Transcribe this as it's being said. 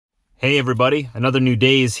Hey everybody, another new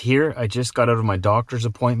day is here. I just got out of my doctor's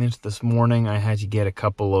appointment this morning. I had to get a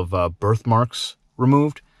couple of birthmarks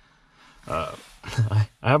removed. I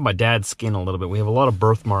have my dad's skin a little bit. We have a lot of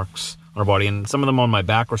birthmarks on our body, and some of them on my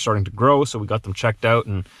back were starting to grow, so we got them checked out,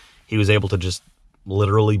 and he was able to just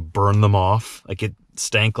literally burn them off. Like, it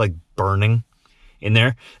stank like burning in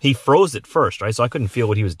there. He froze it first, right? So I couldn't feel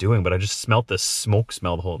what he was doing, but I just smelt this smoke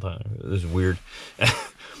smell the whole time. It was weird.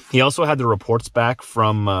 He also had the reports back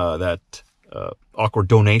from that awkward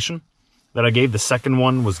donation that I gave. The second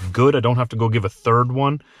one was good. I don't have to go give a third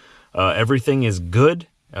one. Everything is good.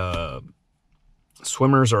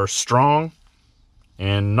 Swimmers are strong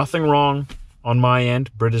and nothing wrong on my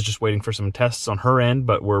end. Britt is just waiting for some tests on her end,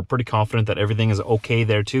 but we're pretty confident that everything is okay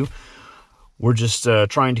there too. We're just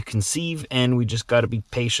trying to conceive, and we just got to be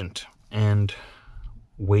patient and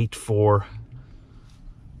wait for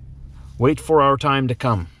our time to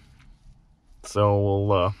come.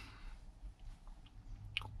 So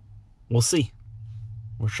we'll see.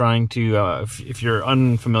 We're trying to, if you're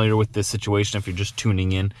unfamiliar with this situation, if you're just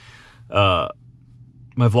tuning in, my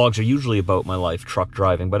vlogs are usually about my life truck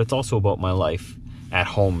driving, but it's also about my life at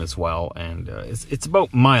home as well. And it's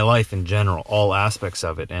about my life in general, all aspects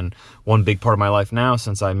of it. And one big part of my life now,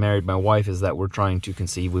 since I married my wife, is that we're trying to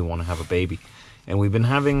conceive. We want to have a baby. And we've been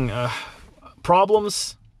having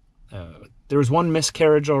problems. There was one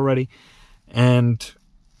miscarriage already. And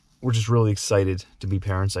we're just really excited to be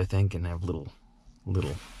parents, I think, and have little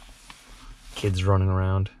kids running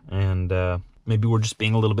around. And maybe we're just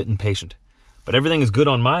being a little bit impatient. But everything is good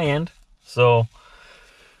on my end, so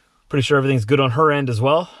pretty sure everything's good on her end as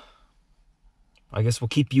well. I guess we'll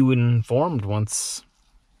keep you informed once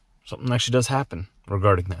something actually does happen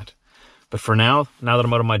regarding that. But for now that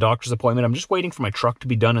I'm out of my doctor's appointment, I'm just waiting for my truck to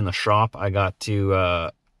be done in the shop. I got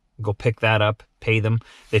to go pick that up, pay them.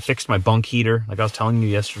 They fixed my bunk heater, like I was telling you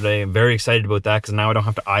yesterday. I'm very excited about that because now I don't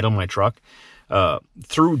have to idle my truck.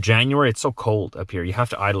 Through January, it's so cold up here. You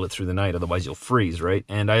have to idle it through the night, otherwise you'll freeze, right?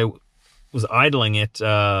 And I was idling it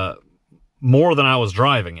more than I was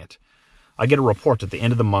driving it. I get a report at the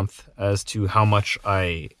end of the month as to how much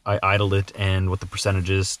I idled it and what the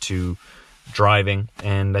percentage is to driving.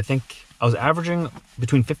 And I think I was averaging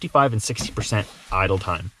between 55 and 60% idle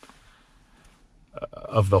time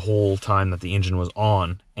of the whole time that the engine was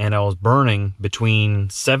on, and I was burning between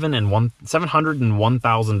 $700 and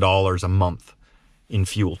 $1,000 a month in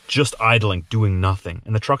fuel, just idling, doing nothing.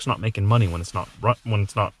 And the truck's not making money when it's not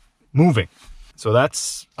moving. So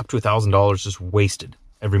that's up to $1,000 just wasted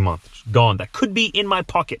every month, just gone. That could be in my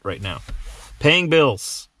pocket right now, paying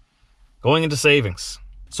bills, going into savings.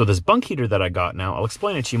 So this bunk heater that I got now, I'll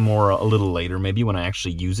explain it to you more a little later, maybe when I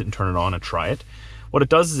actually use it and turn it on and try it. What it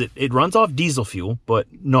does is it runs off diesel fuel, but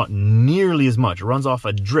not nearly as much. It runs off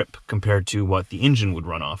a drip compared to what the engine would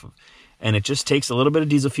run off of. And it just takes a little bit of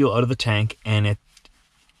diesel fuel out of the tank, and it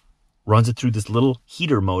runs it through this little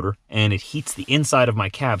heater motor, and it heats the inside of my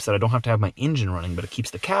cab so that I don't have to have my engine running, but it keeps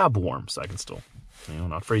the cab warm so I can still,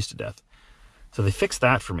 not freeze to death. So they fixed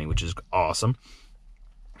that for me, which is awesome.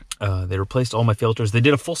 They replaced all my filters. They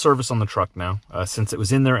did a full service on the truck now, since it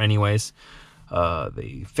was in there anyways.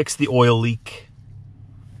 They fixed the oil leak.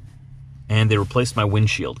 And they replaced my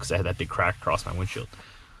windshield because I had that big crack across my windshield.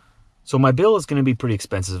 So my bill is going to be pretty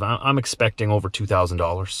expensive. I'm expecting over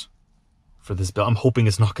 $2,000 for this bill. I'm hoping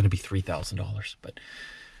it's not going to be $3,000, but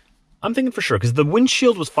I'm thinking for sure because the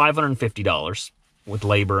windshield was $550 with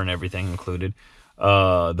labor and everything included.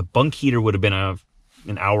 The bunk heater would have been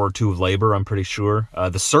an hour or two of labor, I'm pretty sure.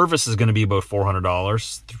 The service is going to be about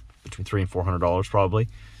 $400, between $300 and $400 probably.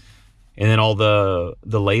 And then all the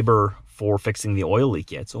labor for fixing the oil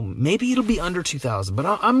leak yet. So maybe it'll be under $2,000, but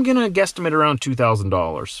I'm going to guesstimate around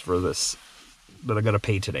 $2,000 for this that I got to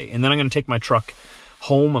pay today. And then I'm going to take my truck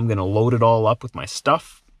home. I'm going to load it all up with my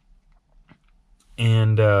stuff.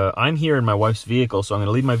 And I'm here in my wife's vehicle, so I'm going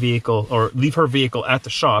to leave her vehicle at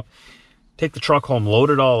the shop, take the truck home,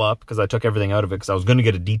 load it all up because I took everything out of it because I was going to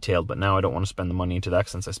get it detailed, but now I don't want to spend the money into that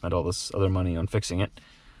since I spent all this other money on fixing it.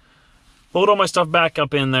 Load all my stuff back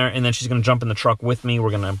up in there, and then she's going to jump in the truck with me.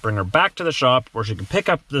 We're going to bring her back to the shop where she can pick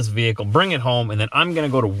up this vehicle, bring it home, and then I'm going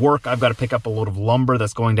to go to work. I've got to pick up a load of lumber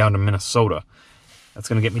that's going down to Minnesota. That's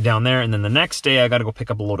going to get me down there, and then the next day I got to go pick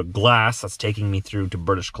up a load of glass that's taking me through to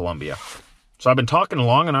British Columbia. So I've been talking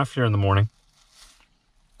long enough here in the morning.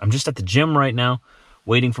 I'm just at the gym right now,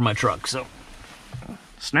 waiting for my truck. So,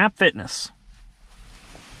 Snap Fitness.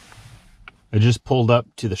 I just pulled up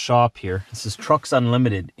to the shop here. This is Trucks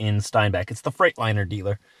Unlimited in Steinbach. It's the Freightliner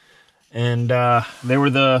dealer. And they were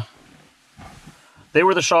the They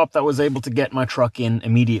were the shop that was able to get my truck in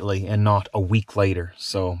immediately and not a week later.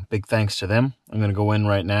 So big thanks to them. I'm going to go in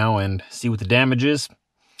right now and see what the damage is.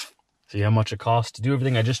 See how much it costs to do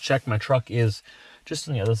everything. I just checked my truck is just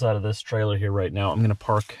on the other side of this trailer here right now. I'm going to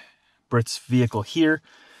park Britt's vehicle here.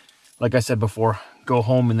 Like I said before, go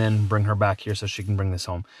home and then bring her back here so she can bring this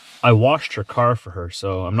home. I washed her car for her,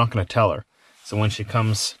 so I'm not going to tell her. So when she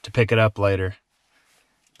comes to pick it up later,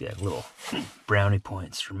 yeah, little brownie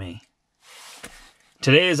points for me.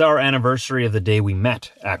 Today is our anniversary of the day we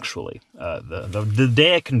met, actually. The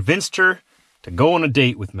day I convinced her to go on a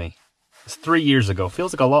date with me. It's 3 years ago.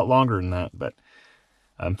 Feels like a lot longer than that, but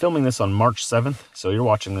I'm filming this on March 7th, so you're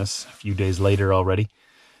watching this a few days later already.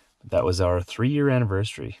 But that was our 3-year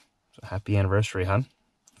anniversary. So happy anniversary, hon.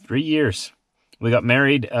 3 years. We got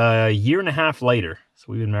married a year and a half later. So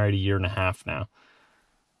we've been married a year and a half now.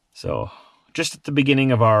 So just at the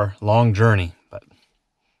beginning of our long journey, but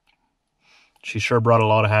she sure brought a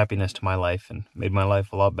lot of happiness to my life and made my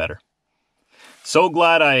life a lot better. So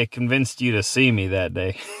glad I convinced you to see me that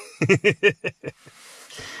day. I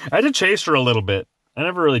had to chase her a little bit. I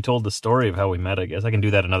never really told the story of how we met, I guess. I can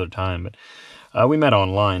do that another time. But we met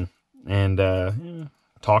online and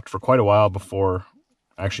talked for quite a while before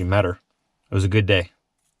I actually met her. It was a good day.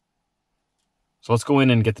 So let's go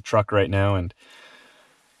in and get the truck right now and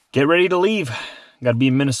get ready to leave. Got to be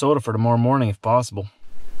in Minnesota for tomorrow morning if possible.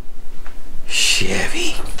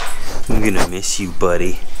 Chevy, I'm gonna miss you,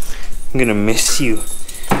 buddy. I'm gonna miss you.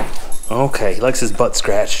 Okay, he likes his butt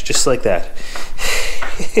scratched, just like that.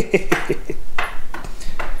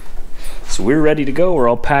 So we're ready to go. We're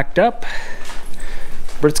all packed up.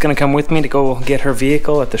 Britt's gonna come with me to go get her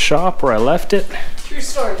vehicle at the shop where I left it. True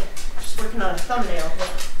story. Just working on a thumbnail.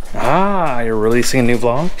 Ah, you're releasing a new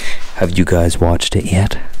vlog? Have you guys watched it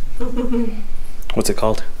yet? What's it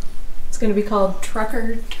called? It's gonna be called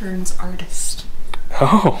Trucker Turns Artist.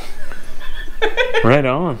 Oh, right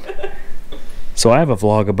on. So I have a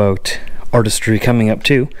vlog about artistry coming up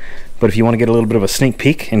too, but if you want to get a little bit of a sneak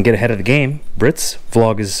peek and get ahead of the game, Britt's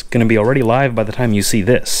vlog is going to be already live by the time you see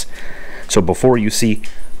this. So before you see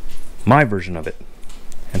my version of it,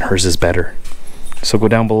 and hers is better. So go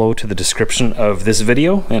down below to the description of this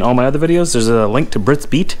video and all my other videos. There's a link to Britt's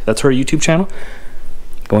Beat. That's her YouTube channel.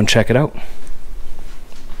 Go and check it out.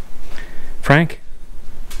 Frank?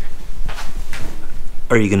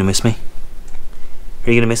 Are you gonna miss me?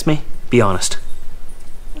 Are you gonna miss me? Be honest.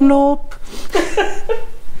 Nope.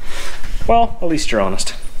 Well, at least you're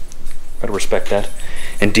honest. Gotta respect that.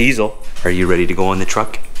 And Diesel, are you ready to go on the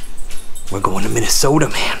truck? We're going to Minnesota,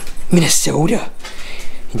 man. Minnesota.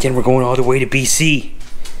 And then we're going all the way to BC.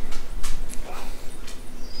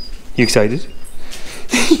 You excited?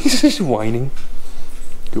 He's just whining.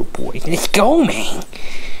 Good boy. Let's go, man.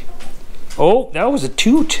 Oh, that was a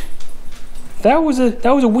toot. That was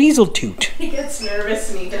a weasel toot. He gets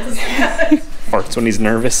nervous and he does that. Farts when he's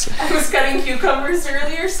nervous. I was cutting cucumbers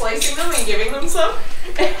earlier, slicing them and giving them some.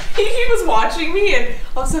 And he was watching me and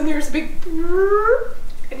all of a sudden there's a big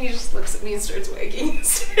and he just looks at me and starts wagging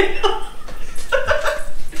his tail.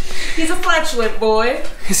 He's a flatulent boy.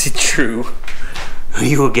 Is it true? Are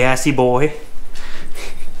you a gassy boy?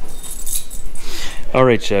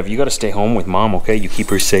 Alright, Chev, you gotta stay home with Mom, okay? You keep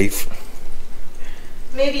her safe.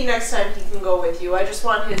 Maybe next time he can go with you. I just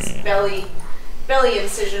want his belly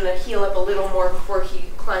incision to heal up a little more before he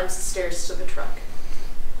climbs the stairs to the truck.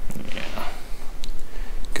 Yeah.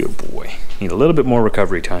 Good boy. Need a little bit more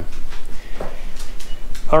recovery time.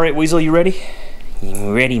 Alright, Weasel, you ready?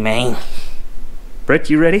 You ready, man? Brett,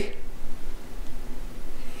 you ready?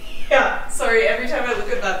 Yeah, sorry, every time I look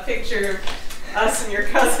at that picture of us and your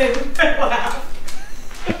cousin, I laugh.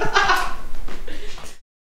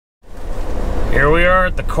 Here we are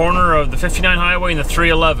at the corner of the 59 highway and the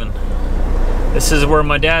 311. This is where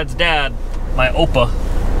my dad's dad, my Opa,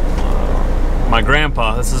 my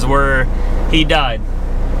grandpa, this is where he died.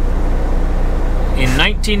 In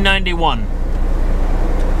 1991.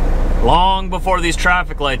 Long before these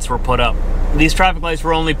traffic lights were put up. These traffic lights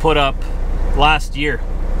were only put up last year.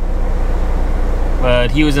 But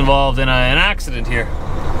he was involved in an accident here.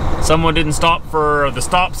 Someone didn't stop for the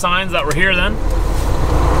stop signs that were here then.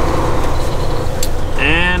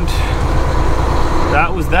 And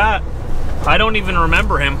that was that. I don't even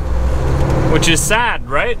remember him, which is sad,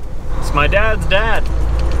 right? It's my dad's dad.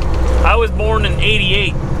 I was born in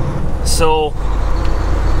 '88, so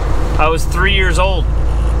I was 3 years old.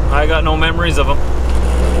 I got no memories of him.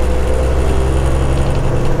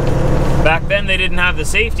 Back then they didn't have the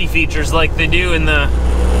safety features like they do in the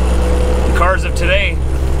cars of today,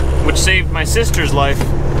 which saved my sister's life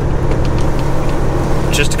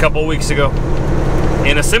just a couple weeks ago.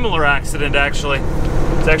 in a similar accident, actually.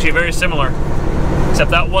 It's actually very similar.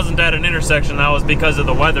 Except that wasn't at an intersection, that was because of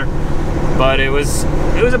the weather. But it was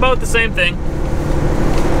about the same thing.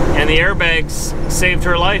 And the airbags saved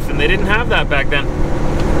her life, and they didn't have that back then.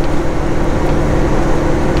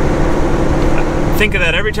 I think of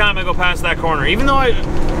that every time I go past that corner. Even though I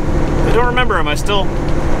don't remember him, I still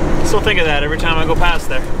think of that every time I go past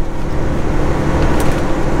there.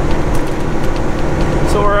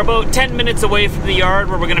 So we're about 10 minutes away from the yard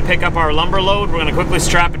where we're going to pick up our lumber load. We're going to quickly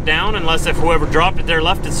strap it down, unless if whoever dropped it there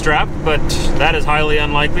left it strapped, but that is highly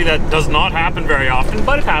unlikely. That does not happen very often,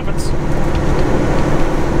 but it happens.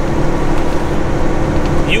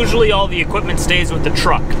 Usually all the equipment stays with the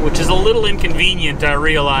truck, which is a little inconvenient, I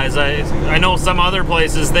realize. I know some other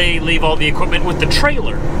places they leave all the equipment with the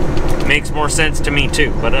trailer. Makes more sense to me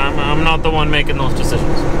too, but I'm not the one making those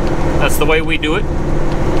decisions. That's the way we do it.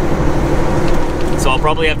 So I'll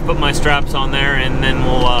probably have to put my straps on there, and then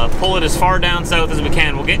we'll pull it as far down south as we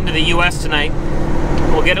can. We'll get into the US tonight.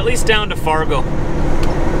 We'll get at least down to Fargo.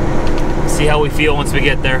 See how we feel once we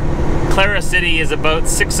get there. Clara City is about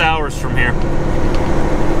 6 hours from here.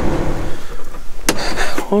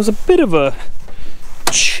 Well, it was a bit of a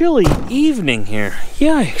chilly evening here.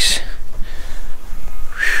 Yikes.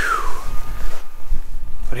 Whew.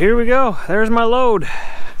 But here we go. There's my load.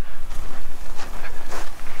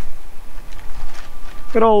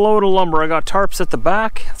 Good old load of lumber. I got tarps at the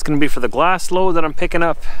back. It's going to be for the glass load that I'm picking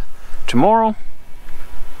up tomorrow.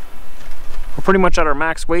 We're pretty much at our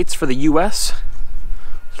max weights for the US.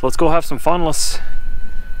 So let's go have some fun. Let's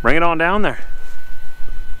bring it on down there.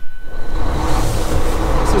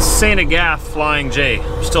 This is St. Agath Flying J.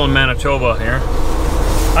 I'm still in Manitoba here.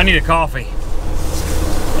 I need a coffee.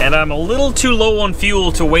 And I'm a little too low on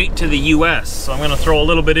fuel to wait to the US, so I'm going to throw a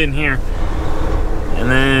little bit in here. And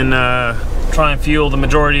then try and fuel the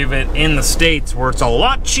majority of it in the States, where it's a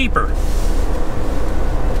lot cheaper.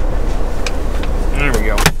 There we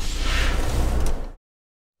go.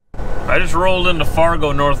 I just rolled into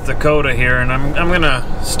Fargo, North Dakota here, and I'm going to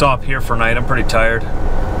stop here for night. I'm pretty tired.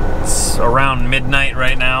 It's around midnight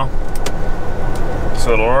right now,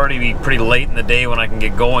 so it'll already be pretty late in the day when I can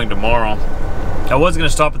get going tomorrow. I was going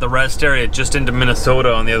to stop at the rest area just into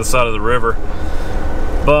Minnesota on the other side of the river,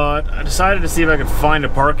 but I decided to see if I could find a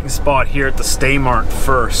parking spot here at the Staymart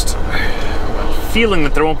first. I'm feeling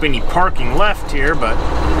that there won't be any parking left here, but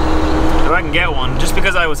if I can get one, just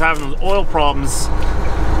because I was having those oil problems,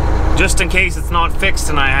 just in case it's not fixed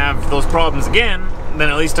and I have those problems again, then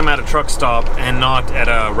at least I'm at a truck stop and not at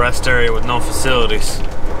a rest area with no facilities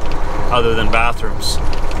other than bathrooms. So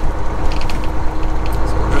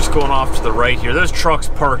we're just going off to the right here. There's trucks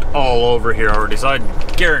parked all over here already, so I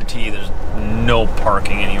guarantee there's no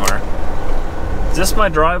parking anywhere. Is this my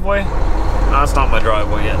driveway? No, it's not my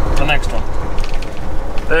driveway yet. The next one.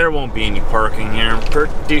 There won't be any parking here, I'm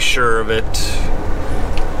pretty sure of it.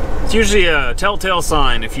 It's usually a telltale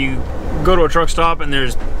sign if you go to a truck stop and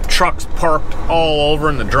there's trucks parked all over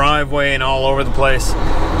in the driveway and all over the place.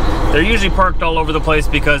 They're usually parked all over the place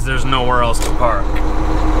because there's nowhere else to park.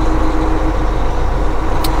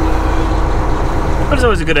 But it's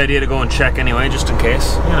always a good idea to go and check anyway, just in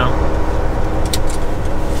case, you know.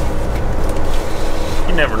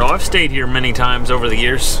 You never know. I've stayed here many times over the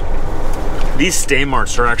years. These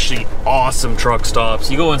Staymarts are actually awesome truck stops.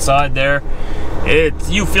 You go inside there,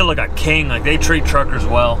 you feel like a king. Like, they treat truckers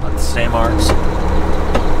well at the Staymarts.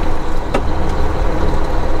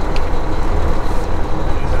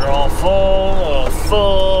 These are all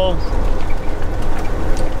full.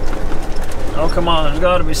 Oh, come on, there's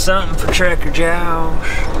got to be something for Tracker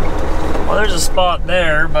Josh. Well, there's a spot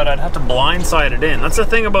there, but I'd have to blindside it in. That's the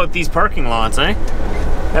thing about these parking lots, eh?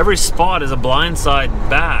 Every spot is a blindside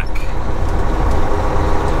back.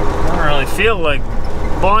 I don't really feel like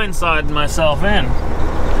blindsiding myself in.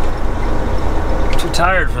 I'm too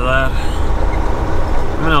tired for that.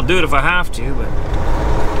 I mean, I'll do it if I have to, but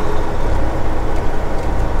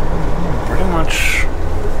pretty much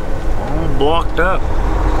all blocked up.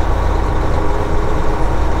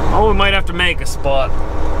 Oh, we might have to make a spot.